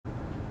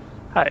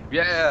Hi.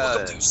 Yeah.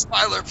 Welcome to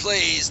Smiler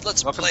Plays.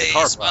 Let's Welcome to play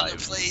Car Smiler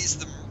Prize. Plays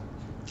the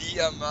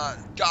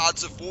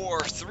Gods of War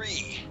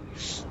 3.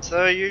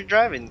 So you're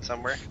driving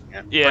somewhere?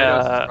 Yeah. Kratos is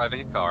Yeah.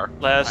 driving a car.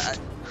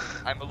 Last.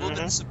 I'm a little bit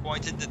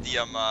disappointed that the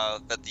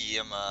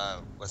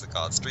what's it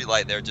called?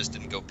 Streetlight there just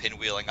didn't go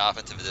pinwheeling off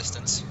into the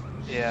distance.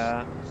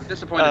 Yeah. I'm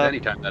disappointed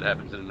anytime that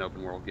happens in an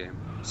open world game.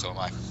 So am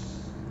I.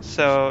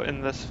 So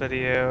in this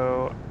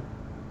video,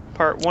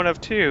 part 1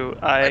 of 2,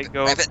 I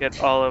go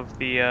get all of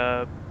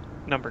the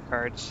number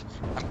cards.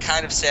 I'm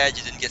kind of sad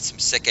you didn't get some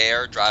sick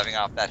air driving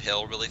off that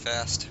hill really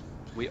fast.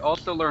 We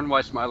also learn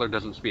why Smiler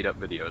doesn't speed up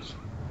videos.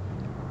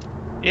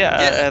 Yeah,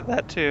 I Yeah. add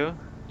that too.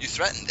 You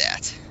threatened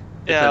that.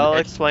 Yeah, an I'll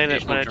explain it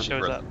educational when it term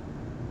shows for up.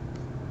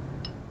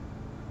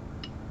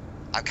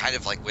 I'm kind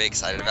of like way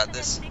excited about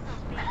this.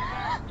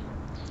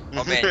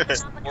 Oh man,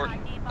 support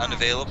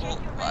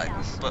unavailable.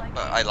 But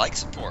I like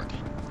support.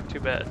 Too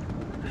bad.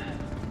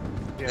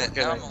 Yeah, That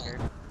good normal.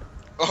 idea.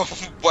 Oh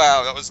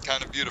wow, that was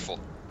kind of beautiful.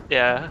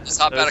 Yeah. Just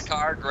hop out this- of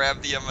car,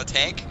 grab the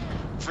tank,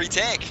 free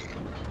tank.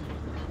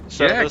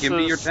 So yeah, this give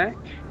me your is tank.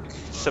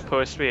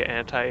 supposed to be an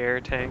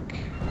anti-air tank.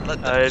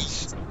 Let them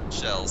It's eat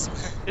shells.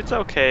 it's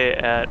okay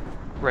at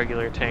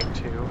regular tank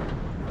too.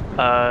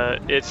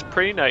 It's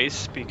pretty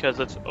nice because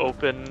it's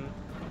open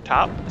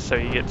top, so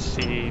you get to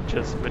see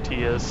just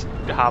Matthias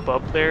hop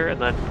up there and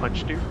then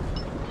punch dude.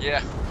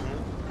 Yeah.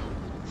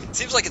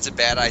 Seems like it's a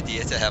bad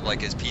idea to have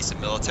like a piece of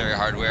military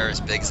hardware as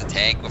big as a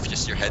tank with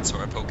just your head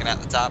sort of poking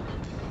out the top.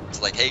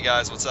 It's like, hey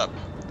guys, what's up?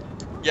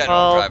 Yeah, no, I'm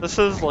Well, driving. this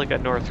is like a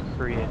North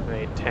Korean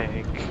made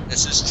tank.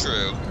 This is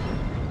true.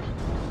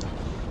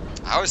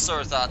 I always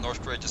sort of thought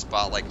North Korea just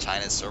bought like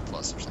China's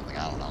surplus or something.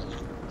 I don't know.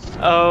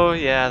 Oh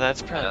yeah,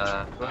 that's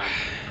probably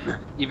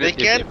Even if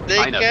can't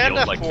China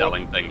feels like afford-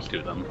 selling things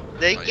to them.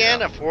 They Oh,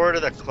 can't yeah.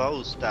 afford the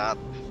clothes stop.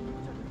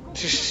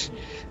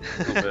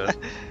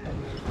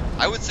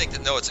 I would think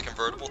that no, it's a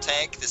convertible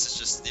tank. This is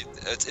just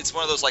it's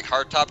one of those like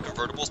hardtop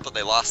convertibles, but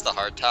they lost the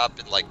hardtop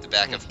in like the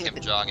back of Kim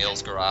Jong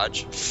Il's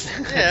garage.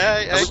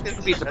 Yeah, I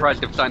wouldn't be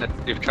surprised if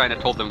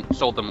China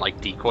sold them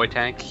like decoy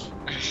tanks.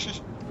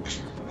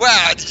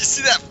 Wow, did you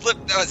see that flip?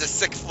 That was a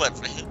sick flip.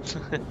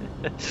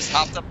 Just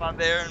hopped up on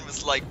there and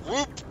was like,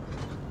 whoop,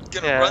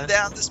 gonna Yeah. run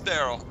down this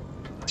barrel.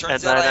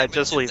 Turns And out then I I'm a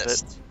just leave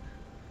gymnast.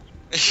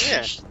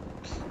 Yeah.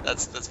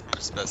 that's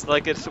most best.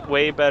 like it's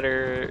way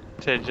better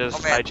to just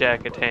Oh, man.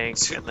 hijack a tank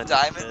Two and then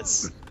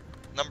diamonds.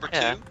 Number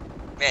Yeah. 2.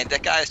 Man,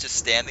 that guy is just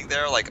standing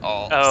there like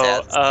all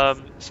Oh,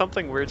 sad.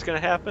 something weird's gonna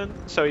happen.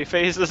 So he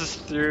phases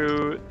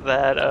through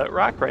that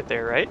rock right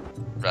there, right?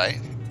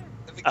 Right?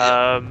 No big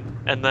deal.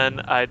 And then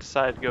I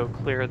decide to go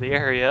clear the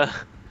area.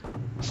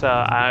 So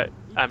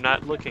I'm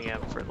not looking at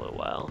him for a little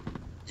while.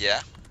 Yeah.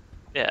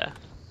 Yeah.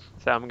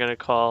 So I'm gonna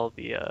call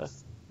the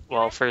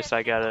well, first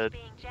I gotta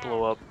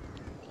blow up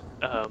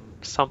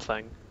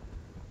something.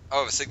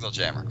 Oh, a signal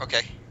jammer.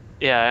 Okay.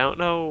 Yeah, I don't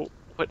know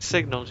what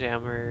signal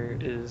jammer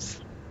is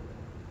You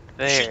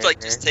there. should like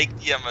just take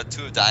the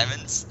 2 of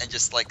diamonds and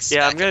just like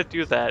Yeah, I'm smack gonna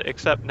do that,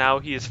 except now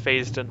he's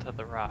phased into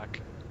the rock.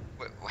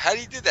 How do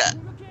you do that?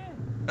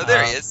 Oh,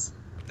 there he Um, is.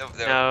 No,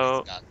 there no.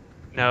 he's not.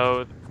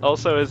 No,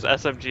 also his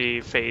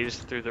SMG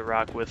phased through the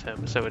rock with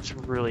him, so it's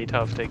really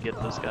tough to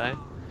get this guy.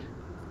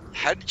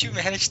 How did you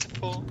manage to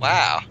pull?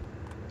 Wow.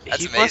 That's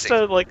He amazing. must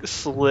have like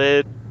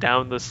slid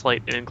down the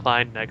slight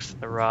incline next to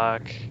the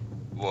rock.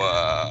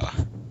 Whoa.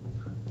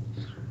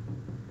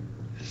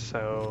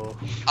 So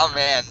Oh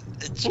man,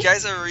 did you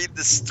guys ever read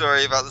this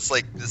story about this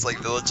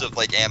village of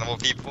like animal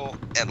people,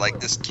 and like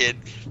this kid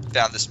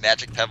found this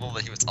magic pebble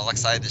that he was all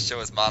excited to show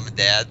his mom and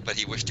dad, but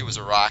he wished it was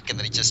a rock, and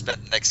then he just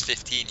spent the next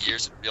 15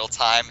 years in real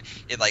time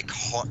in like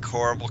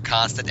horrible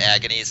constant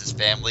agony as his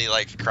family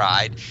like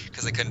cried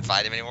because they couldn't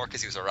find him anymore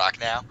because he was a rock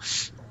now.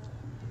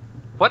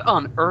 What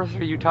on earth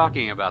are you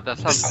talking about? That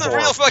sounds This is a real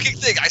horrible. fucking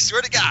thing, I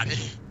swear to God.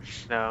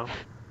 no.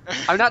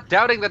 I'm not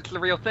doubting that's the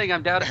real thing.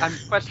 I'm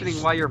questioning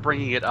why you're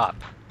bringing it up.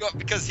 Well,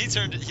 because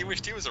he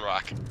wished he was a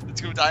rock. The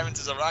 2 of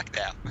diamonds is a rock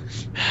now.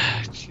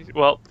 Jeez,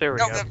 well, there we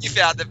No, go. no, you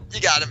found him. You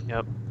got him.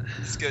 Yep.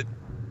 It's good.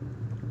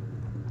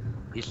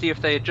 You see,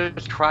 if they had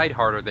just tried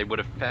harder, they would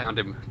have found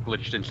him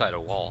glitched inside a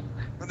wall.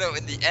 Well, no,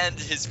 in the end,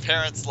 his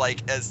parents,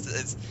 like,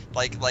 as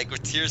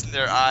with tears in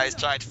their eyes,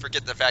 trying to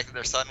forget the fact that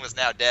their son was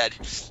now dead,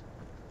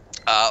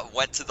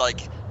 went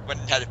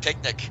and had a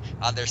picnic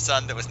on their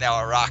son that was now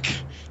a rock,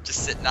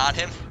 just sitting on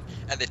him,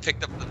 and they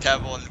picked up the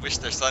pebble and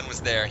wished their son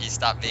was there, and he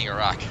stopped being a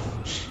rock.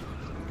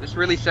 This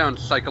really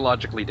sounds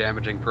psychologically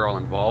damaging for all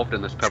involved,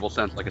 and this pebble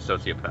sounds like a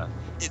sociopath.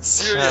 It's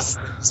serious.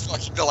 It's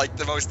fucking like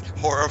the most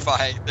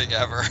horrifying thing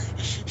ever.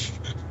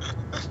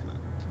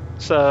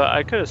 So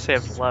I could have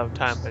saved a lot of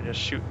time by just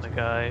shooting the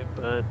guy,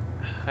 but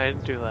I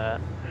didn't do that.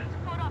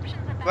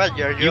 What,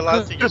 you're You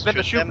allowed to could've just been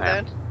the shoot them shoot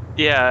man. then?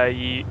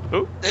 Yeah,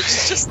 oh,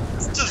 It's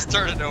just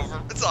turn it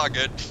over. It's all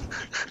good.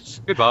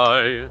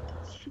 Goodbye.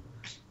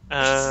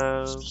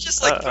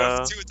 Just like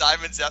throws 2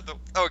 diamonds out the.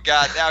 Oh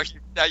god!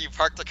 Now you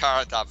parked the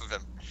car on top of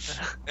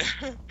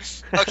him.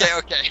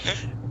 Okay.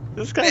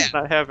 This guy's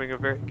Man. not having a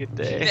very good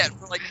day. Man,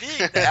 for like being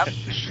the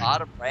absolute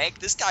bottom rank,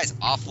 this guy's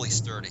awfully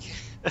sturdy.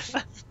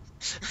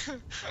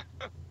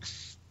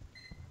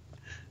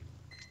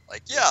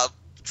 Like, yeah, I'll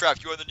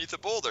trap you underneath a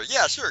boulder.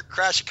 Yeah, sure,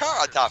 crash a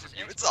car on top of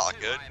you. It's all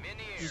good.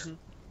 Mhm.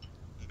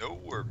 No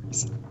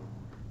worries.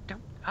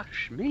 Don't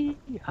hush me,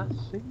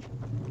 hussy.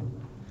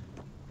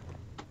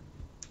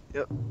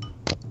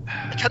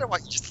 I kind of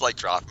want you just to like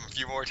drop him a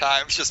few more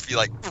times. Just be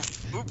like,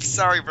 oops, oops,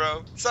 sorry,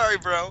 bro. Sorry,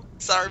 bro.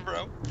 Sorry,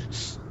 bro.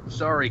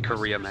 Sorry,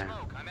 Korea man.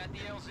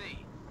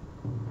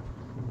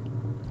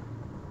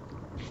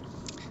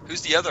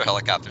 Who's the other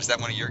helicopter? Is that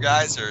one of your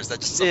guys, or is that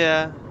just some...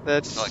 Yeah,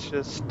 that's Like-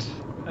 just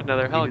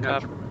another Maybe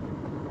not. helicopter.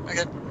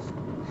 Okay.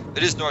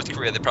 It is North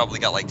Korea. They probably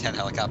got like 10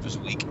 helicopters a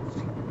week.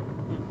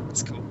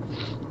 It's cool.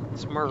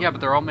 Smart. Yeah, but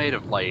they're all made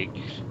of like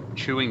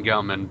chewing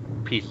gum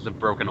and pieces of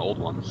broken old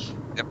ones.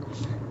 Yep.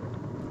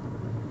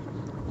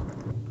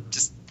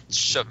 Just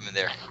shove them in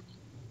there.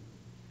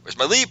 Where's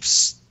my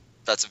leaps?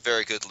 That's a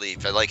very good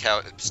leap. I like how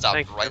it stopped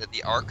Thank right you. at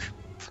the arc.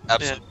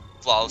 Absolute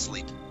flawless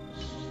leap.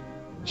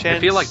 I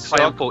feel like Chance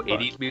triumphal sucked, but-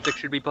 80s music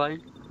should be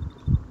playing.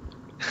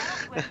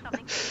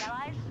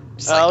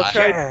 Just I'll like,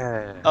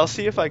 try. I'll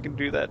see if I can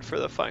do that for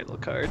the final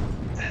card.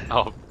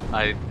 Oh,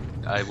 I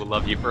will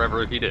love you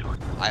forever if you do.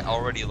 I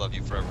already love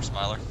you forever,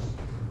 Smiler.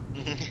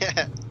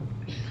 Yeah.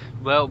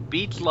 Well,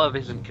 Beats love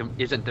isn't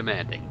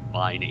demanding.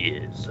 Mine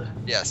is.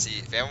 Yeah,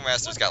 see, Family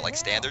Master's got like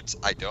standards.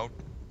 I don't.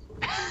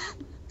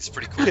 It's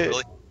pretty cool,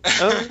 really. I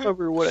don't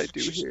remember what I do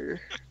here.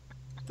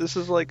 This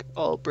is like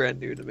all brand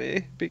new to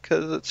me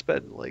because it's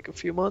been like a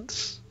few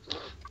months.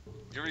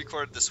 You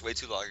recorded this way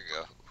too long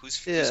ago.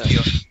 Who's Yeah.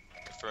 Fiona?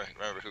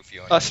 Remember who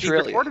Fiona is. He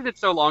Australia. recorded it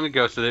so long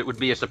ago so that it would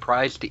be a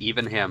surprise to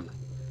even him.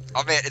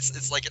 Oh man,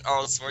 it's like an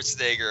Arnold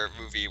Schwarzenegger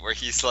movie where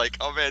he's like,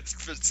 oh man,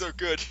 it's so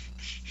good.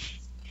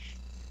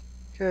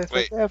 Okay, I think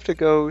Wait. I have to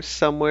go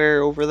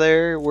somewhere over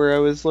there where I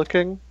was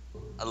looking.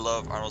 I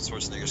love Arnold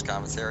Schwarzenegger's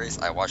commentaries.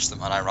 I watch them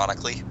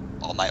unironically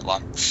all night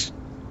long.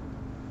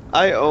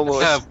 I That's how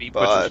almost he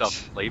puts bought. himself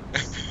to sleep.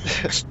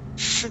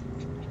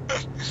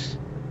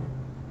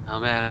 Oh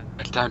man,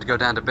 it's time to go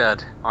down to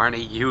bed.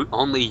 Arnie,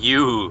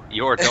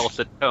 your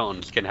dulcet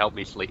tones can help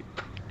me sleep.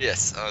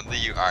 Yes, only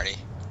you, Arnie.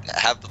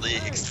 Happily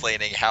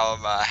explaining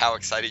how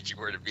excited you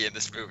were to be in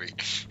this movie.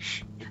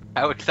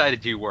 How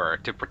excited you were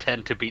to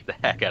pretend to beat the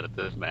heck out of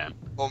this man.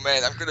 Oh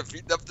man, I'm gonna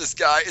beat up this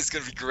guy. It's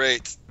gonna be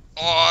great.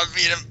 Oh, I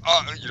beat him.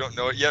 Oh, you don't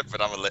know it yet,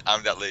 but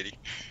I'm that lady.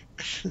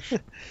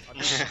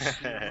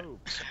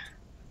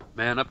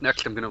 Man, up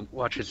next I'm gonna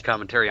watch his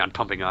commentary on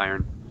Pumping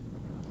Iron.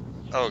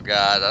 Oh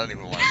god, I don't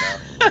even want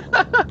to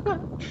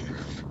know.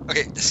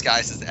 Okay,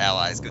 disguise as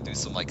allies. Go do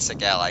some like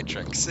sick ally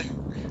tricks.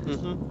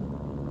 Mm-hmm.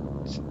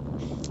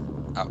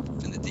 Out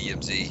in the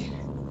DMZ.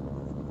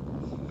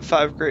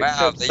 5 great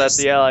Wow, tips they that just-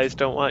 the allies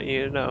don't want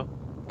you to know.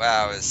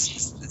 Wow,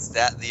 is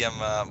that the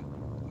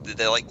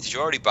did you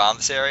already bomb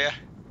this area?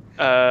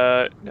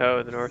 No,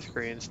 the North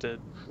Koreans did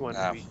when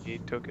Oh. we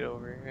took it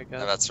over, I guess.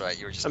 No, that's right.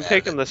 You were just. I'm mad at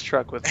taking it. this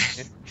truck with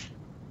me.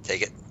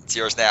 Take it. It's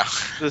yours now.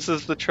 This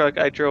is the truck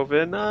I drove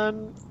in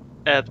on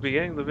at the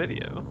beginning of the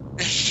video.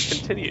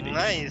 Continue.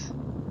 Nice.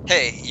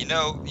 Hey, you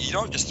know, you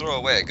don't just throw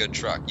away a good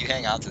truck. You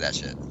hang on to that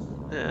shit.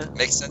 Yeah.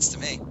 Makes sense to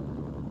me.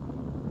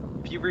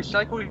 If you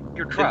recycle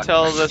your truck,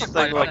 Until this it's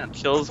thing like 5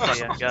 cents. kills me,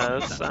 I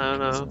guess. I don't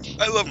know.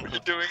 I love what you're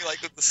doing,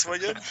 like with the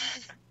swinging.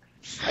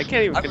 I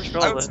can't even I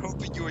control was it.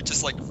 hoping you would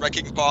just like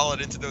wrecking ball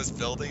it into those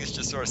buildings,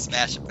 just sort of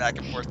smash it back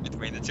and forth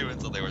between the two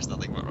until there was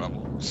nothing but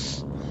rubble.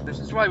 This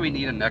is why we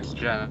need a next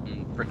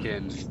gen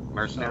frickin'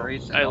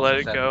 Mercenaries. and I also let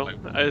it set go.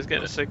 like- I was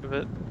getting sick of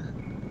it.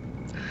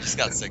 Just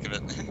got sick of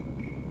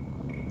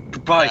it.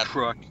 Goodbye, Yeah.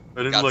 truck.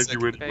 I Got sick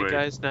of it. Hey,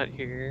 guy's not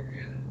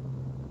here.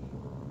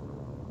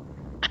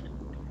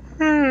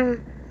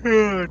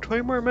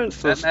 20 more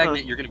minutes. till That it's done.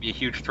 magnet, you're gonna be a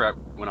huge threat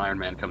when Iron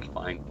Man comes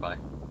flying by.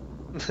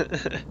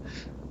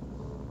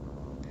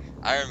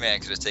 Iron Man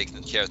could have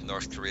taken care of the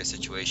North Korea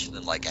situation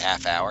in like a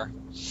half hour.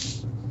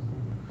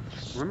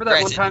 Remember that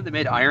one Granted. time they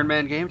made Iron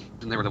Man games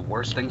and they were the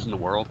worst things in the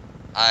world?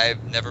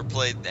 I've never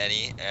played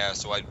any,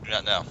 so I do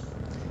not know.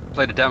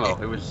 Played a demo.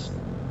 It was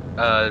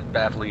a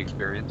baffling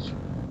experience.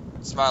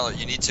 Smiler,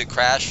 you need to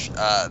crash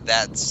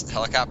that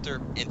helicopter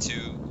into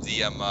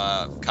the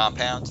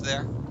compound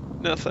there.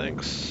 No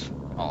thanks.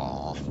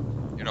 Aw,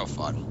 you're no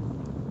fun.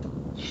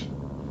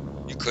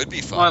 You could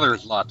be fun.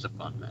 Smiler's lots of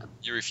fun, man.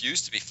 You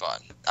refuse to be fun.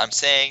 I'm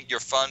saying your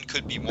fun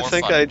could be more I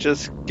think fun. I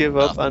just give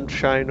up on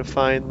trying to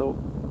find the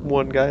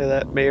one guy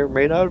that may or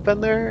may not have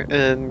been there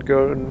and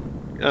go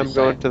and I'm Just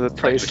going saying, to the it's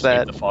like place escape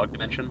that. the fog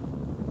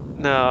dimension.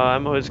 No,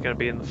 I'm always going to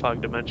be in the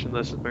fog dimension.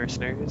 This is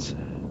Mercenaries.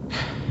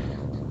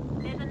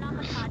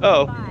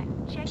 Oh.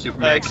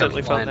 Superman I comes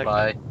accidentally found flying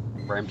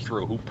by, rams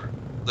through a hoop.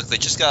 Look, they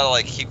just gotta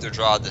like keep their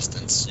draw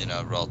distance, you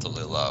know,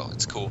 relatively low.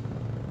 It's cool.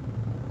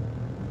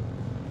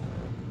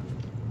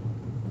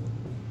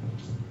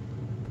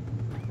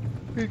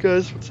 Hey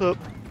guys, what's up?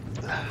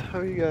 How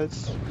are you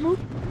guys?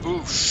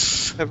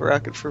 Oof. Have a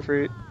rocket for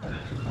free.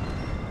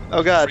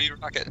 Oh god. Free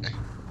rocket.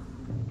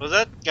 Was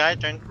that guy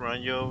trying to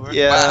run you over?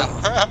 Yeah.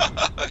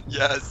 Wow.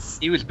 Yes.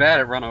 He was bad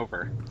at run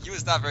over. He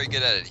was not very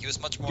good at it. He was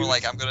much more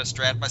like, I'm gonna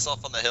strand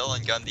myself on the hill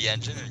and gun the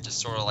engine and just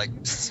sort of like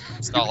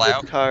stall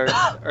out. Cars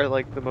are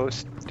like the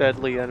most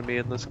deadly enemy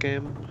in this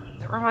game.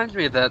 It reminds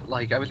me of that,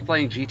 like, I was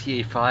playing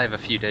GTA 5 a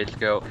few days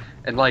ago,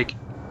 and, like,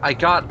 I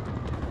got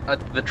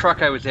the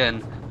truck I was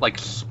in, like,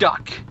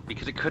 stuck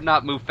because it could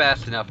not move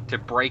fast enough to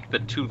break the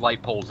 2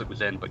 light poles it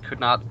was in, but could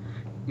not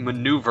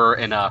maneuver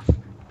enough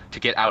to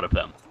get out of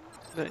them.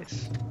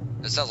 Nice.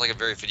 It sounds like a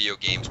very video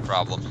games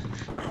problem.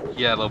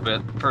 Yeah, a little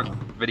bit. For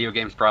video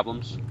games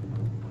problems.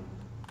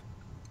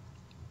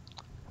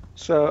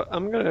 So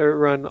I'm gonna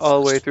run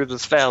all the way through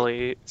this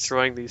valley,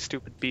 throwing these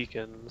stupid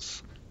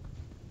beacons.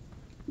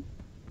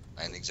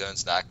 Landing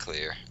zone's not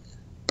clear.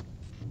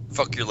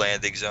 Fuck your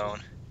landing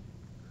zone.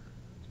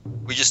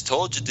 We just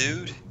told you,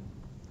 dude.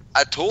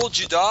 I told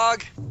you,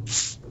 dog.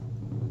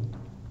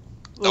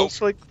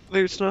 Looks like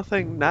there's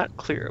nothing not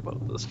clear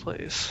about this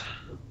place.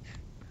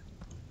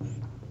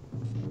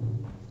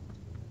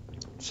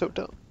 So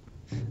dumb.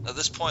 At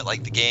this point,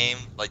 like the game,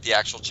 like the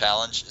actual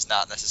challenge is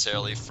not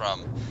necessarily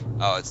from,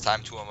 oh, it's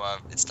time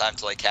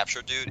to like capture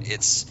a dude.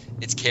 It's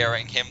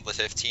carrying him the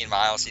 15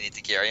 miles you need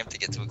to carry him to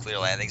get to a clear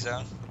landing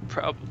zone.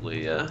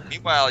 Probably, yeah.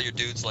 Meanwhile, your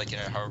dude's like in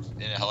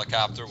a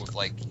helicopter with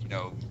like, you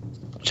know,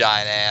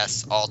 giant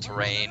ass all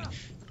terrain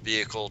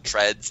vehicle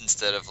treads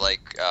instead of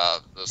like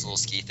those little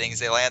ski things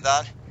they land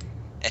on.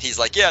 And he's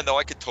like, yeah, no,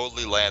 I could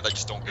totally land. I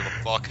just don't give a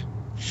fuck.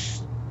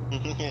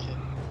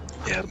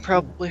 Yeah,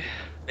 probably.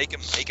 Make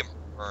him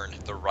earn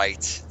the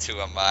right to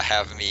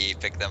have me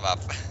pick them up.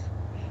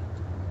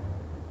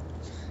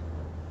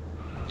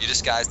 You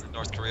disguised in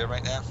North Korea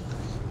right now?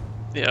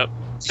 Yep.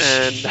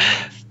 And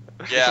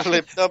Yeah.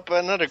 Flipped up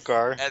another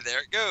car. And there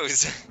it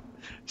goes.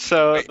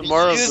 so Wait, the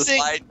moral of you the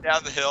slide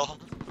down the hill.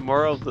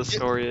 moral of the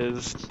story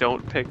is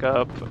don't pick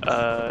up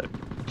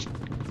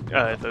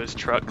those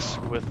trucks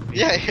with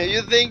Yeah,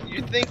 you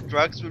think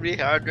trucks would be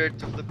harder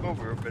to flip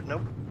over, but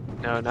nope.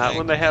 no, not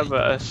when they have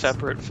a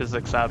separate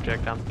physics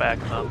object on the back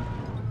of them.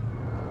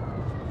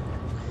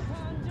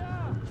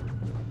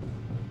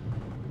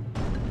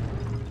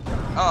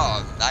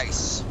 Oh,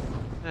 nice.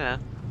 Yeah,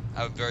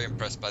 I was very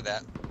impressed by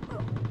that.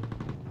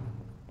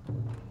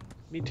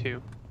 me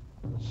too.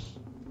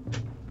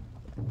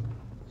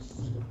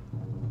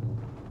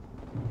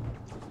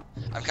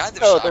 I'm kind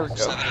of Oh, there we shocked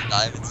go. Senator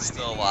Diamonds is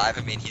still alive.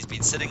 I mean, he's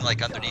been sitting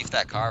like underneath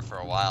that car for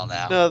a while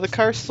now. No, the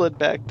car slid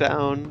back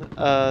down.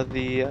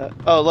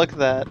 Oh, look at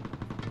that!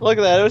 Look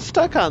at that! It was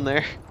stuck on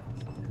there.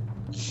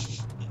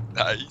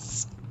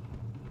 Nice.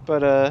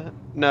 But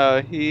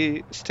no,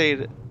 he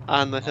stayed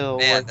on the hill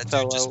where Man, it that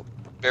fell dude just out.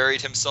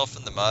 buried himself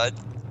in the mud,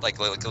 like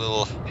a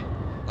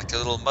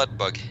little mud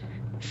bug.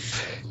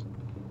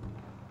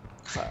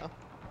 Wow.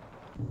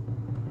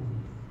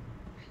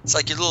 It's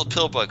like your little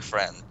pill bug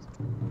friend.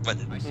 When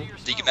you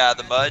dig him out of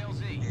the mud,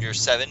 when you're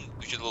 7,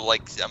 with your little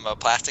like a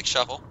plastic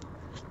shovel.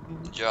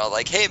 And you're all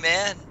like, "Hey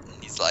man,"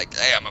 and he's like,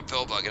 "Hey, I'm a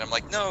pill bug," and I'm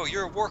like, "No,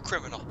 you're a war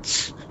criminal.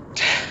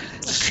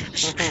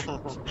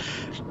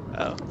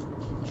 Oh.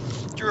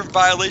 You're in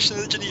violation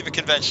of the Geneva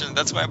Convention.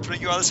 That's why I'm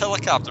putting you on this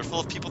helicopter full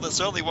of people that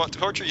certainly want to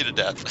torture you to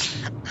death."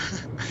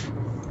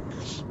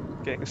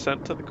 Getting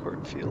sent to the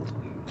cornfield.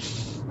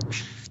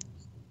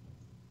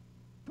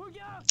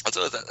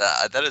 So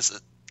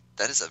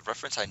that is a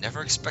reference I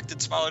never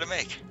expected Smiler to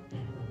make.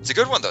 It's a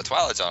good one though,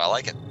 Twilight Zone. I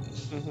like it.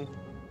 Mhm.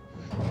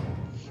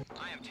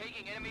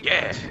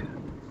 Yeah.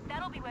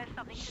 That'll be worth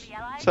something to the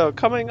Allies. So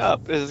coming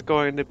up is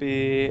going to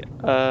be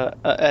a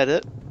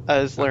edit.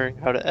 As learning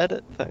how to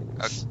edit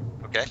things.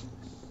 Okay.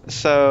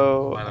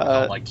 So Why they're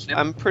called, like, snip.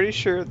 I'm pretty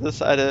sure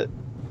this edit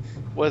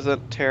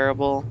wasn't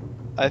terrible.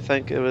 I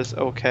think it was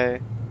okay.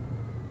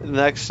 The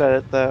next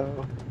edit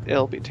though,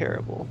 it'll be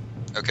terrible.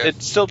 Okay.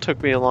 It still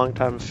took me a long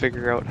time to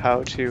figure out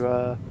how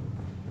to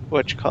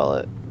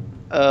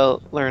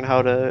learn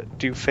how to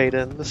do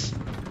fade-ins.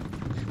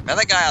 Man,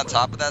 that guy on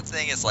top of that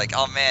thing is like,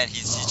 oh man,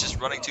 he's just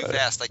running too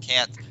fast. I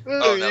can't.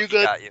 Oh, no, you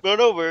he got you.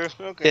 run over.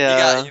 Okay. Yeah.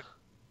 He got you.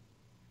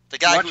 The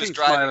guy who was Watching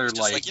driving Smiler, was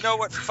just like, you know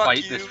what? Fuck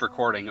fight you. this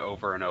recording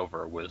over and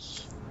over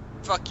was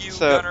Fuck you,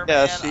 So, Gunner, yeah,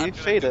 man. see, I'm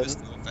gonna fade do in. this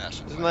the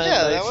old-fashioned Isn't way.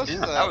 that Yeah, nice? that was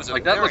That was a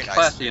like that very looks nice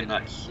classy fade. and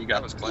nice. You That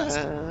got was classy.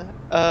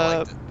 Uh,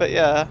 liked it. but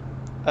yeah,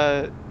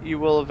 you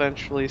will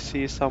eventually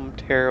see some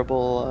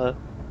terrible.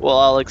 Well,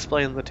 I'll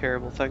explain the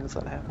terrible things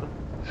that happen.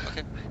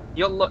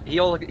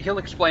 he'll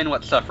explain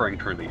what suffering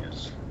truly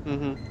is.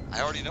 Mm-hmm.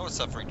 I already know what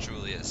suffering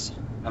truly is.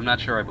 I'm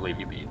not sure I believe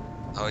you, Pete.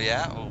 Oh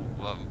yeah? Oh,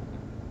 well,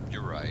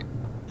 you're right.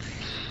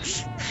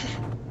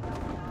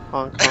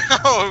 Honk, honk.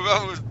 Oh,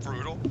 that was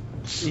brutal.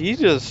 He's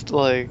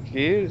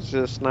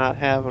just not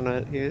having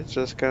it. He's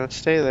just gonna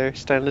stay there,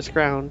 stand his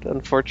ground.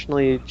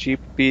 Unfortunately, Jeep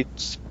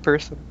beats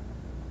person.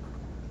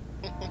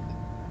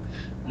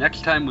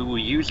 Next time we will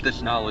use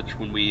this knowledge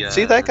when we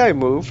See, that guy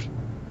moved.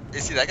 You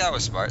see, that guy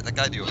was smart. That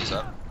guy knew what was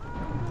up.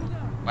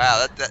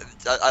 Wow,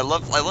 I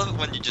love it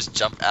when you just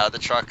jump out of the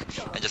truck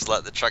and just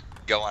let the truck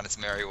go on its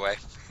merry way.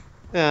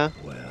 Yeah,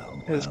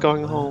 he's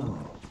going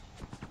home.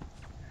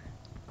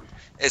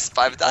 It's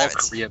 5 All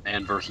diamonds. Korea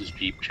Man versus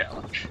Jeep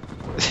challenge.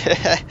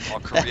 All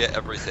Korea,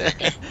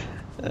 everything.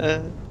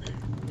 Uh,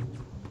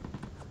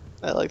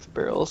 I like the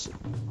barrels.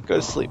 Go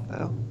to sleep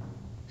now.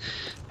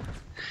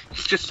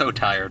 He's just so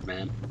tired,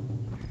 man.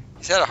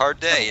 He's had a hard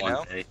day, you One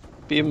know? day.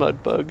 Be a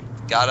mud bug.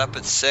 Got up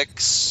at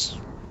 6.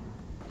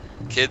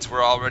 Kids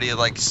were already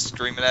like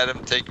screaming at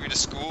him, take me to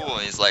school.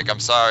 And he's like, I'm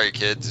sorry,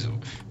 kids.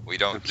 We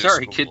don't I'm do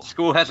sorry, school. kids.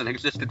 School hasn't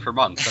existed for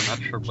months. I'm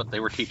not sure what they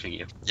were teaching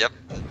you. Yep.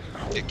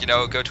 You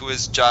know, go to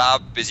his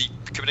job, busy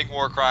committing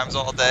war crimes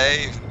all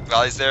day.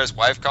 While he's there, his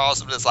wife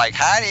calls him and is like,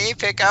 honey,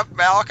 pick up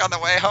milk on the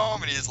way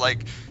home. And he's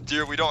like,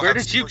 dear, we don't Where have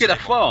did you stores get a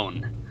anymore."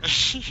 phone?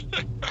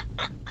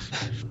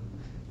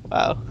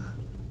 Wow.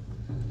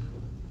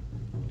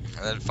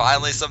 And then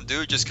finally, some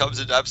dude just comes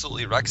in and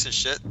absolutely wrecks his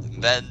shit,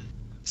 and then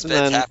spends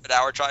then- half an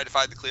hour trying to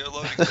find the clear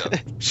loading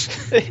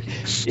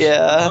zone.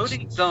 Yeah.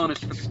 Loading zone is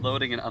for the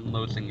loading and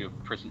unloading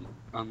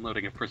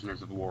of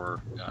prisoners of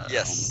war.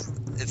 Yes,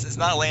 it's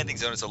not a landing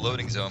zone; it's a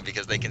loading zone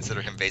because they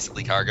consider him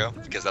basically cargo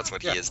because that's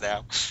what Yeah. he is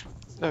now.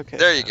 Okay.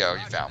 There you go,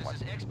 you found one.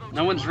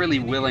 No one's really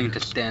willing to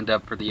stand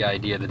up for the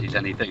idea that he's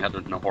anything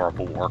other than a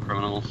horrible war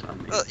criminal. So, I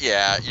mean,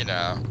 Yeah, you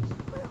know.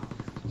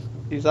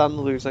 He's on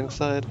the losing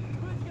side.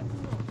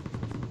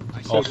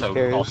 So who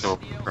cares? also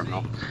a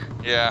criminal.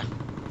 Yeah.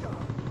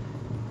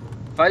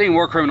 Fighting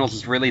war criminals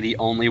is really the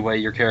only way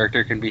your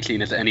character can be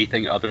seen as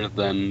anything other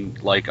than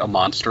like a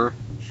monster.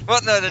 Well,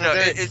 no.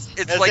 Is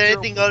It's like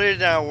anything other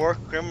than a war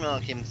criminal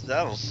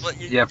himself. well,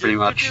 Yeah, pretty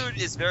much. Your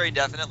dude is very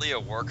definitely a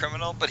war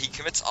criminal, but he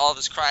commits all of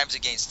his crimes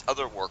against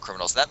other war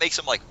criminals. That makes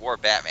him like War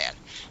Batman.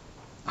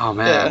 Oh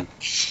man,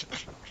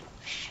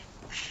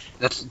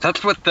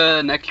 that's what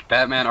the next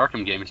Batman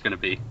Arkham game is going to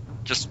be.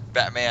 Just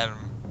Batman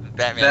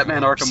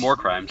Arkham War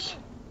Crimes.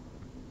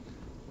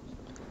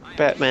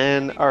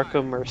 Batman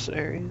Arkham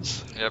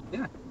Mercenaries.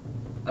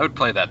 I would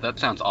play that. That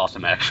sounds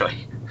awesome,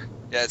 actually.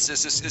 Yeah, it's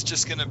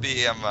just gonna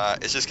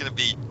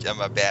be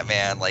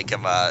Batman like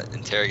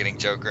interrogating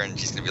Joker, and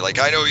she's gonna be like,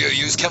 I know you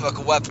use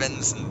chemical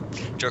weapons,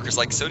 and Joker's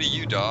like, so do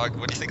you, dog.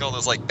 What do you think all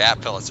those like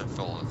bat pellets are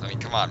full of? I mean,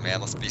 come on,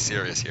 man, let's be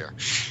serious here.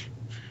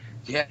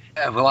 Yeah,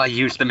 well, I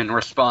used them in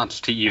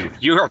response to you.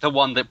 You're the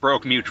one that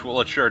broke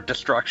mutual assured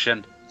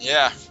destruction.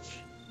 Yeah,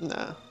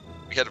 Nah.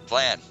 we had a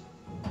plan.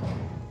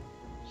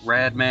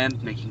 Rad man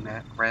making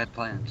rad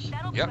plans.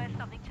 That'll be Yep. worth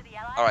something to the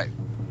Allies. All right,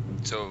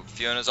 so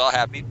Fiona's all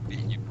happy.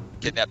 You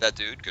kidnapped that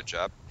dude. Good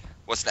job.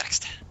 What's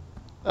next?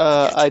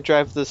 I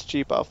drive this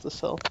Jeep off this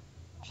hill. Oh,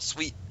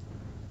 sweet.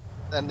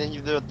 And then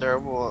you do a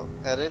terrible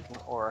edit,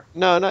 or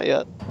No, not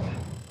yet.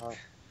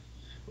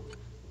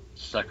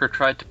 Sucker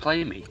tried to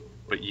play me,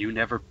 but you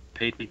never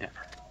paid me never.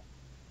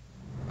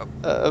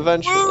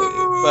 Eventually.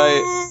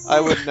 But I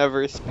would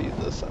never speed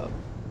this up.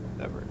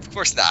 Never. Of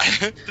course not.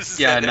 This is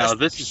Yeah, no, fantastic.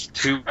 this is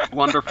too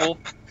wonderful.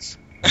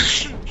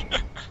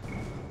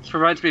 This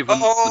reminds me of when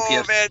the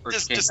PS man,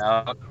 first just- came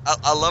out.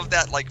 I love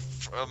that like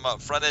from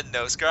front end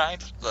nose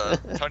grind, the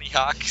Tony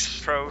Hawk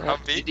Pro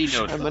Humvee. Did you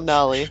know I'm a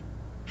nolly.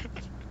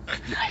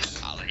 Nice.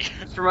 Golly.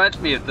 This reminds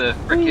me of the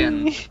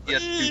frickin'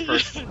 PS2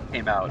 first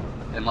came out,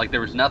 and like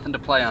there was nothing to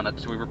play on it,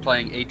 so we were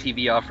playing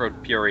ATV Off-Road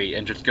Fury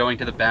and just going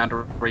to the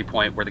boundary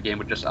point where the game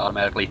would just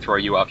automatically throw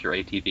you off your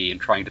ATV and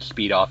trying to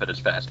speed off it as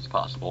fast as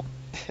possible.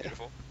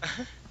 Beautiful.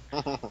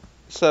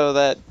 So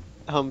that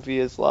Humvee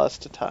is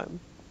lost to time.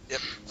 Yep.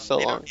 So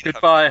You don't long. need a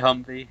Goodbye,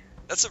 Humvee.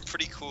 That's some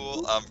pretty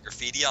cool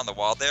graffiti on the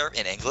wall there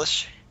in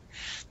English.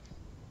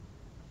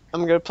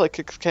 I'm gonna play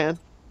Kicks Can.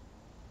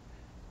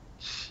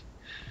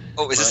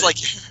 Oh, is this Right.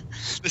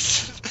 like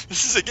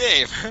this is a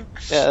game?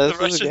 Yeah, the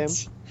this is a game.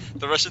 Russians,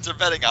 the Russians are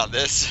betting on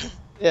this.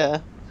 Yeah.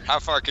 How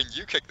far can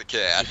you kick the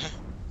can?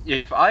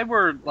 If I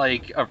were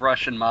like a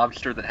Russian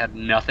mobster that had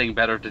nothing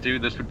better to do,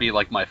 this would be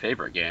like my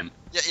favorite game.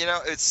 Yeah, you know,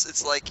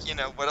 it's like, you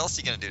know, what else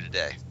are you gonna do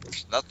today?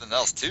 Nothing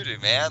else to do,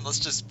 man. Let's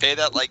just pay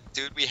that like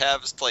dude we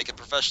have is like a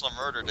professional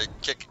murderer to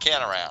kick a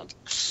can around.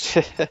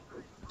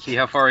 See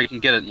how far you can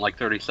get it in like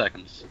 30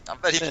 seconds. I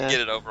bet he can Yeah.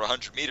 get it over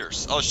 100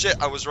 meters. Oh shit,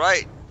 I was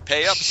right.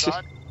 Pay up,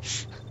 son.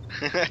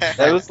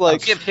 That was I'll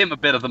like give him a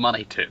bit of the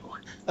money too.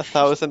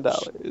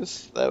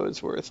 $1,000. That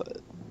was worth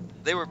it.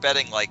 They were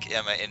betting like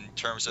in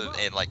terms of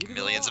in like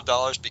millions of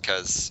dollars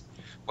because,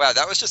 wow,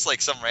 that was just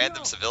like some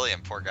random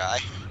civilian, poor guy.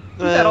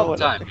 Do that all the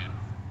Whatever. time.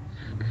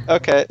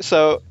 Okay,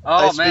 so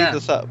I Oh speed man.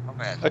 this up. Oh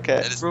man. Okay.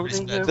 That is pretty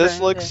sped. This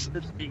looks-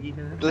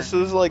 This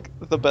is like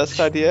the best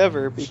idea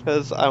ever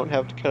because I don't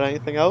have to cut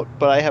anything out,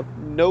 but I have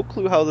no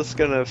clue how this is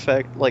gonna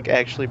affect like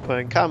actually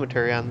putting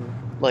commentary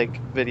on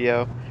like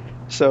video.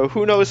 So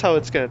who knows how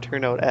it's gonna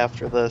turn out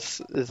after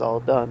this is all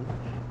done.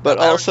 But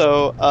I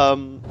also,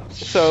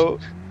 so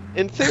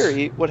in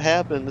theory, what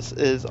happens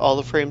is all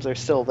the frames are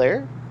still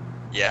there,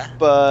 Yeah.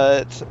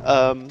 but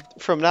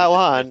from now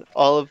on,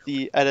 all of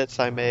the edits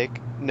I make,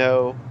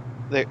 no,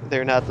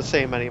 they're not the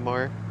same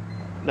anymore.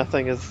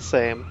 Nothing is the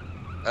same.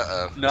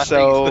 Uh-oh. Nothing's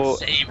So-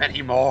 the same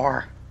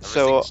anymore.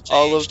 So Everything's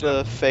all of changed.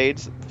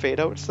 the fade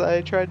outs that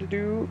I tried to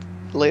do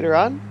later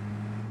on,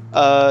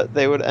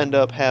 they would end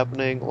up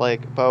happening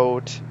like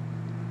about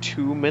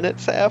 2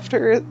 minutes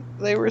after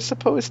they were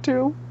supposed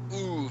to.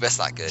 Ooh. that's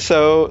not good.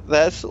 So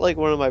that's like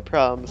one of my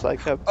problems. I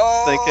kept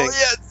thinking.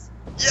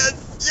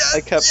 Yes.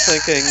 I kept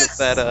thinking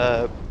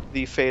that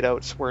the fade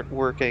outs weren't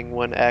working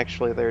when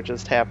actually they're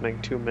just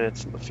happening 2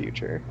 minutes in the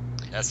future.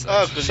 That's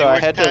Oh, because So you I were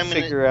had to timing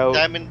figure out.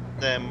 timing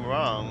them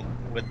wrong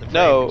with the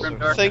No, frames. Grim or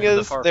Dark thing Knight of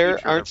the is, far there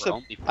future aren't. that were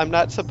only- I'm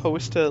not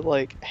supposed to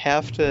like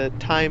have to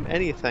time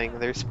anything.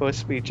 They're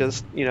supposed to be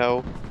just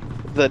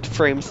the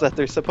frames that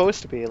they're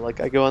supposed to be. Like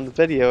I go on the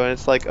video and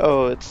it's like,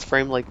 oh, it's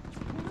frame like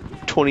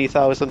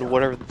 20,000,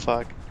 whatever the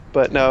fuck.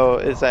 But no,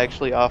 it's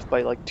actually off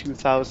by like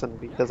 2,000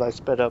 because I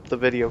sped up the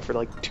video for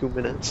like 2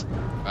 minutes.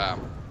 Wow.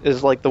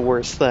 Is like the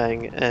worst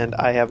thing, and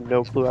I have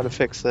no clue how to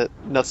fix it.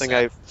 Nothing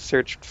Sad. I've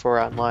searched for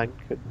online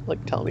could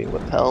like tell me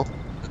what the hell.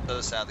 That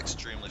does sound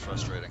extremely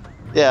frustrating.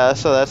 Yeah,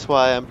 so that's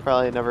why I'm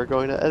probably never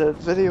going to edit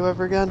video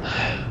ever again.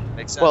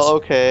 Makes sense. Well,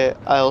 okay,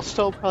 I'll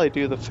still probably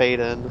do the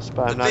fade-ins, but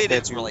the I'm not gonna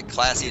fade-ins do were like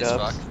classy as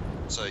speed-ups. fuck.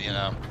 So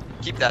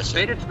keep that shit.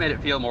 Faded's made it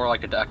feel more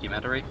like a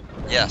documentary.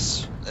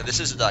 Yes, and this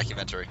is a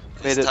documentary.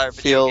 Made This entire it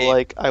video feel game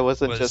like I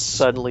wasn't was- just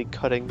suddenly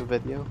cutting the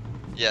video.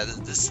 Yeah,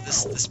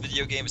 this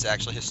video game is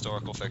actually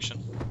historical fiction.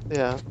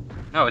 Yeah.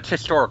 No, it's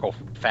historical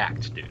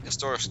fact, dude.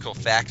 Historical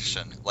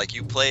faction. Like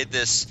you played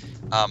this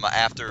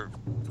after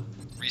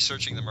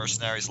researching the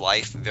Mercenaries'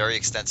 life very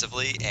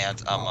extensively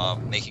and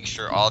making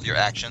sure all of your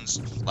actions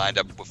lined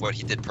up with what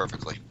he did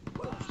perfectly.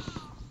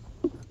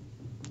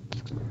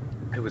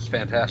 It was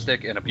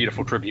fantastic and a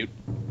beautiful tribute.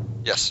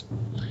 Yes.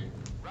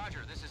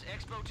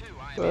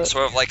 But,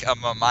 Sort of like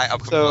my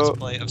upcoming So, let's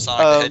play of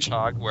Sonic the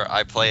Hedgehog, where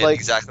I play it like,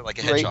 exactly like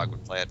a right- hedgehog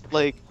would play it.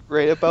 like,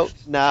 right about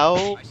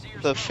now,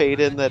 the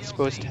fade-in that's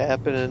supposed to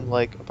happen in,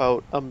 like,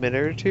 about a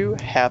minute or two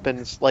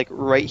happens, like,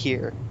 right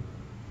here.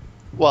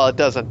 Well, it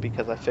doesn't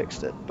because I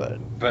fixed it, but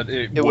But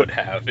it would- would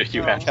have if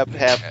you it had. kept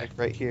happening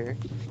right here.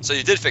 So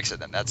you did fix it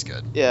then, that's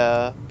good.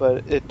 Yeah,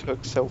 but it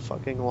took so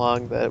fucking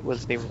long that it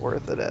wasn't even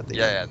worth it at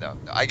the end. Yeah, no,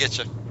 I get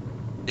you.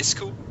 It's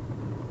cool.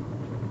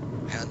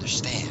 I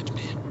understand,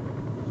 man.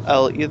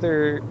 I'll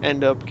either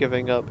end up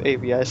giving up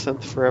AVI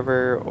Synth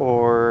forever,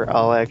 or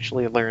I'll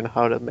actually learn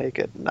how to make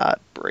it not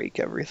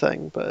break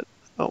everything, but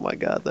oh my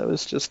god, that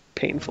was just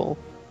painful.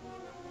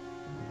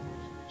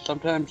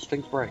 Sometimes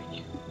things break.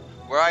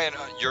 Were I in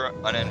your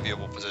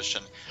unenviable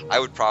position, I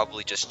would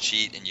probably just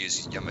cheat and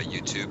use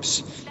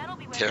YouTube's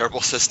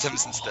terrible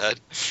systems instead.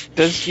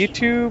 Does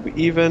YouTube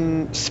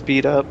even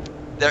speed up?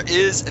 There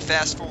is a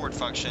fast forward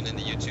function in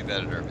the YouTube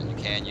editor that you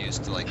can use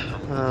to like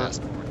permanently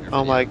fast forward your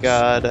Oh my videos.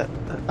 god,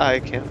 I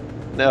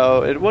can't.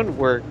 No, it wouldn't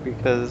work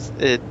because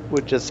it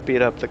would just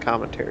speed up the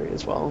commentary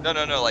as well. No,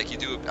 like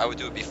I would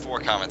do it before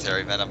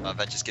commentary, then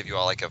just give you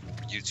all like a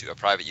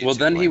private YouTube. Well,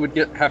 then he link.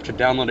 would have to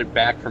download it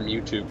back from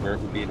YouTube where it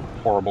would be in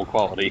horrible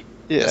quality.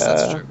 Yeah. Yes,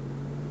 that's true.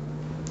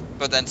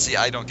 But then, see,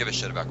 I don't give a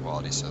shit about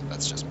quality, so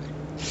that's just me.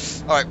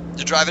 Alright,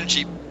 you're driving a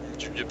Jeep.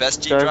 Your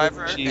best Jeep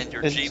driver, and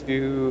your Jeep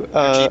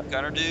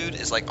gunner dude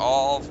is like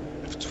all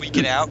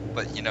tweaking out,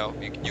 but you got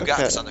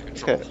Okay, this under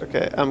control.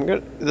 Okay.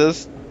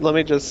 Let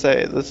me just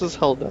say, this is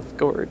Hell Death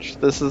Gorge.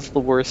 This is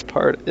the worst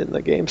part in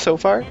the game so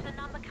far. There's a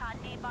number card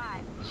nearby.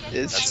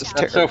 It's That's- just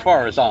That terrible. so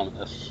far is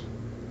ominous.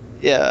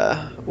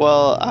 Yeah,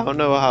 well, I don't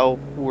know how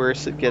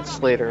worse it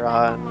gets later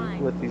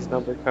on with these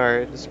number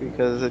cards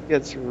because it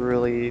gets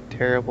really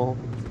terrible.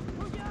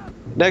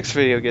 Next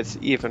video gets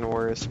even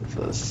worse with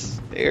this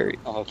area,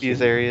 Oh,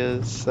 these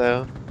areas.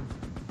 So,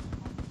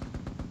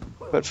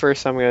 but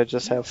first I'm gonna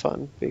just have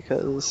fun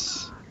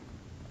because,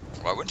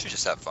 Why wouldn't you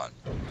just have fun?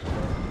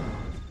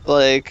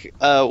 like,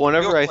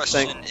 whenever Your I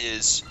question think,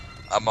 is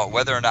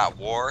whether or not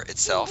war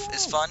itself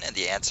is fun, and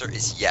the answer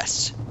is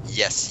yes.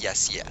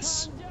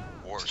 Yes.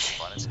 War is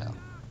fun as hell.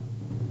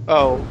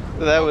 oh,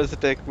 that was a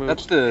dick move.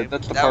 That's the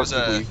That part was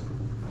a-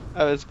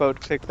 I was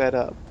about to pick that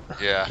up.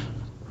 Yeah.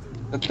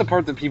 that's the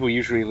part that people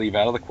usually leave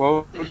out of the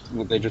quote.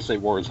 They just say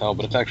war is hell,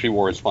 but it's actually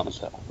war is fun as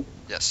hell.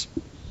 Yes.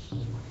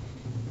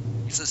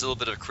 This is a little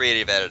bit of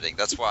creative editing.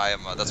 That's why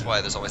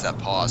there's always that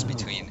pause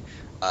between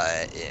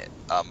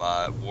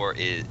war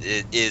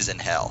is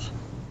and hell.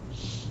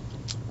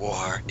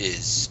 War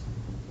is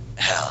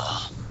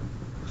hell.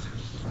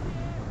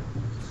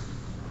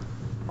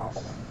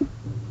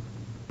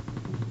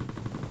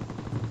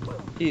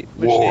 Heat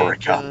War machine gun.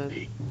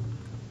 economy.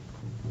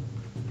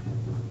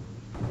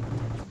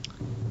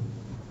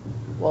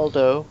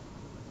 Waldo.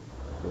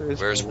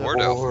 Where's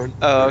Waldo? Wardo?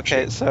 Oh,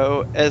 okay.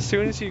 So as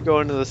soon as you go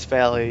into this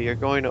valley, you're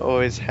going to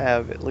always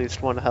have at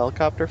least one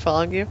helicopter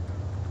following you.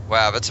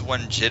 Wow, that's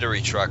one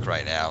jittery truck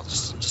right now.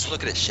 Just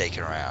look at it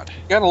shaking around.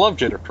 Gotta love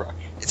Jitter Truck.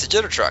 It's a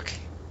jitter truck.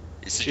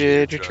 It's a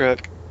Jitter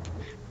truck.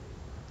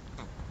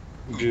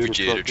 Ooh,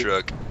 jitter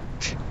truck.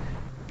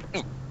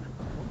 Ooh.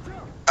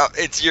 Oh,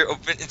 it's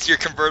your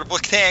convertible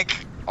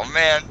tank. Oh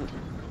man,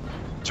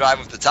 drive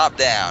with the top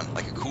down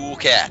like a cool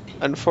cat.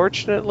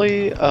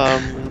 Unfortunately,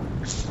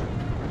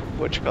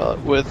 what you call it,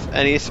 with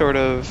any sort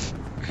of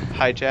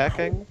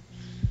hijacking,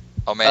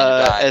 Oh man,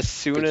 you're dying. as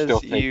soon Could as still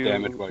take you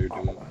damage while you're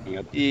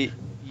doing it.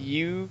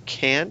 you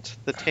can't,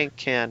 the tank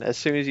can. As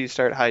soon as you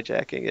start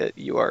hijacking it,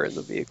 you are in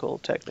the vehicle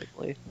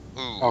technically.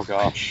 Ooh. Oh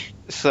gosh.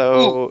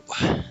 So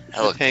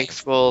Hello, the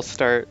tanks will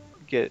start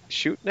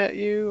shooting at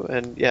you,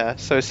 and yeah,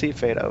 so see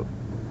fade out.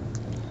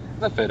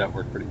 That fade out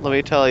worked pretty well. Let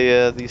me tell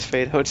you, these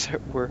fade outs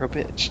were a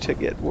bitch to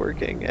get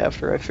working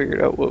after I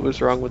figured out what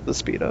was wrong with the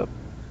speed up.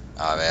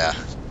 Oh yeah,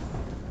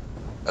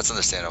 that's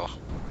understandable.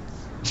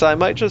 So I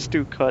might just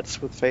do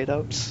cuts with fade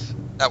outs,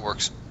 That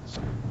works.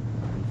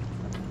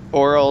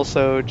 or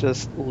also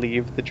just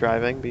leave the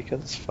driving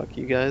because fuck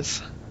you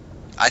guys.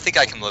 I think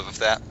I can live with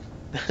that.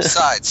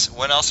 Besides,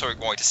 when else are we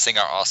going to sing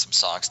our awesome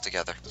songs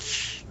together?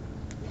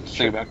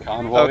 Sing about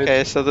convoys.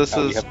 Okay, so this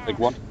How we is have a big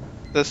one.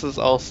 this is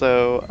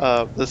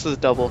also this is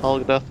double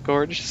Helldeath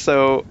Gorge.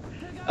 So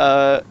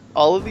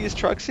all of these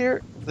trucks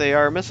here, they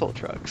are missile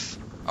trucks.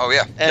 Oh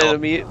yeah. And Kill 'em.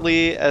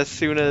 immediately as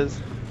soon as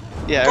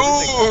everything,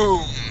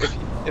 Boom!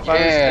 if I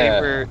was Yeah.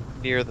 anywhere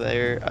near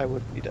there, I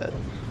would be dead.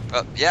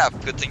 Yeah,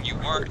 good thing you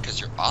weren't, because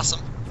you're awesome.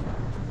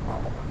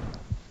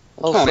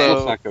 Come on, let's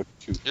Also not go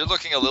too. You're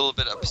looking a little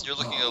bit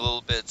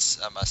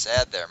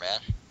sad there,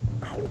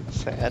 man.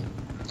 sad.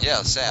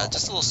 Yeah, sad.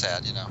 Just a little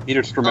sad, you know. Peter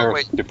Oh, Stramero's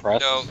wait.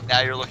 depressed. No,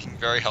 now you're looking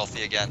very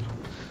healthy again.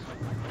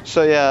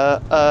 So yeah,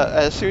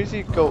 as soon as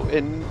you go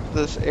in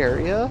this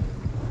area,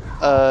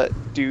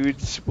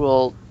 dudes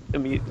will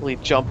immediately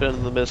jump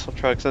into the missile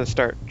trucks and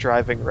start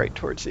driving right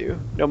towards you.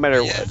 No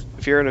matter Yeah. what.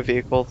 If you're in a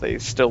vehicle, they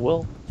still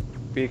will,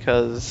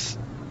 because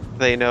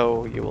they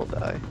know you will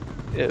die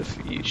if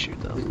you shoot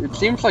them. It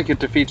seems like it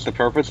defeats the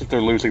purpose if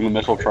they're losing the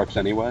missile trucks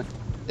anyway.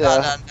 No,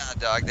 Yeah,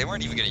 Doug. They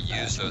weren't even going to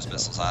use those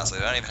missiles, honestly.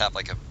 They don't even have,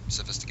 like, a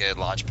sophisticated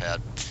launch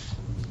pad.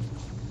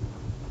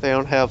 they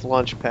don't have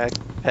launch pad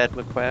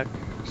McQuack.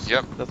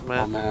 Yep. Doesn't Oh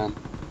matter. man.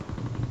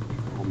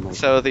 Oh, my.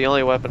 So the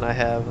only weapon I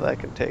have that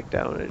can take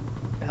down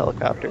a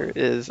helicopter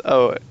is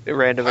a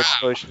random Wow.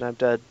 explosion. I'm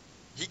dead.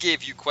 He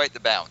gave you quite the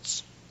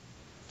bounce.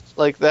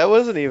 Like that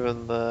wasn't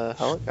even the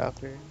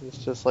helicopter. It's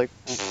just like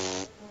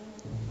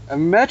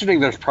I'm imagining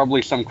there's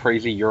probably some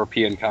crazy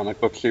European comic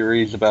book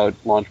series about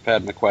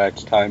Launchpad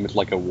McQuack's time as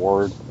like a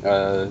war.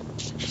 oh,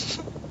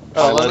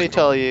 I let like- me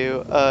tell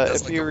you. That's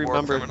If like you a war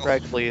remember criminal.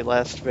 correctly,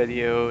 last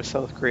video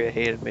South Korea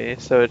hated me,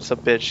 so it's a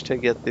bitch to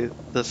get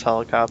this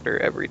helicopter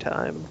every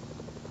time.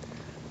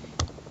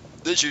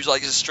 Did you,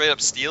 like, just straight up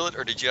steal it,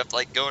 or did you have to,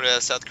 like, go to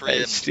South Korea I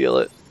and steal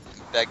it.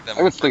 beg them?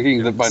 I was for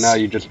thinking that by now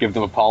forgiveness? you just give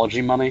them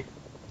apology money.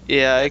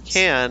 Yeah, I That's-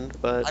 can,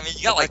 but I mean,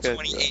 you got like I'm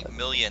not gonna do $28 that.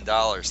 million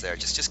there.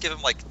 Just give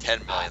them like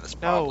 10 million. That's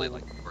probably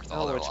like worth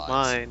all No, their it's lives.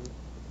 mine.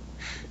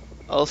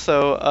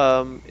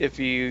 Also, if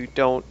you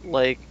don't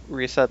like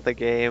reset the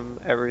game,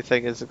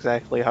 everything is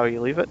exactly how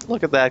you leave it.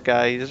 Look at that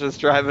guy. He's just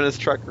driving his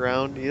truck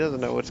around. He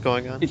doesn't know what's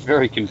going on. He's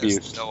very Has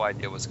confused. no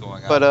idea what's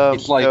going on. But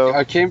It's like, so,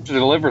 I came to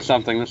deliver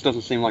something, this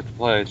doesn't seem like the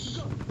place.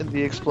 in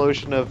the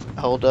explosion of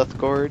Helldeath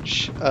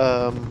Gorge,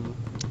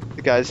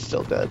 the guy's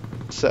still dead.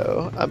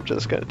 So I'm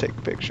just gonna take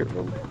a picture of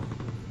him.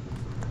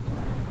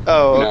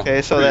 Oh, No,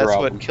 okay. So pretty that's rob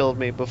what him. killed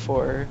me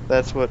before.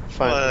 That's what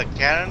finally. The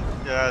cannon,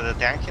 the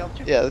tank killed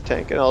you? Yeah, the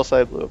tank, and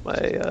also I blew up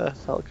my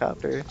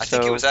helicopter. I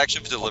think it was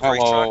actually a delivery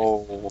truck.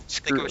 Hello. I think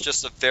Screw it was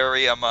just a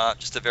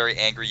very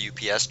angry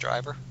UPS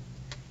driver.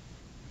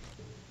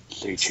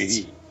 Say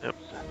cheese.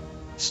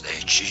 Say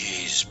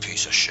cheese,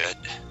 piece of shit.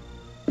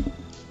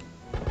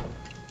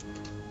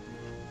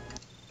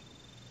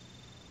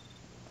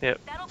 That'll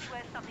be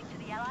worth something to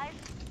the Allies.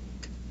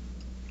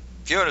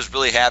 Fiona's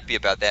really happy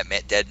about that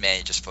dead man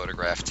you just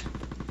photographed.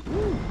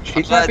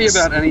 She's glad happy this-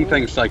 about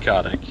anything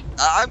psychotic.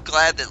 I'm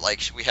glad that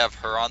like we have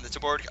her on the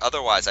board.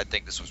 Otherwise, I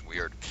think this was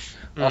weird.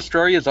 Hmm.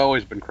 Australia's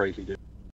always been crazy, dude.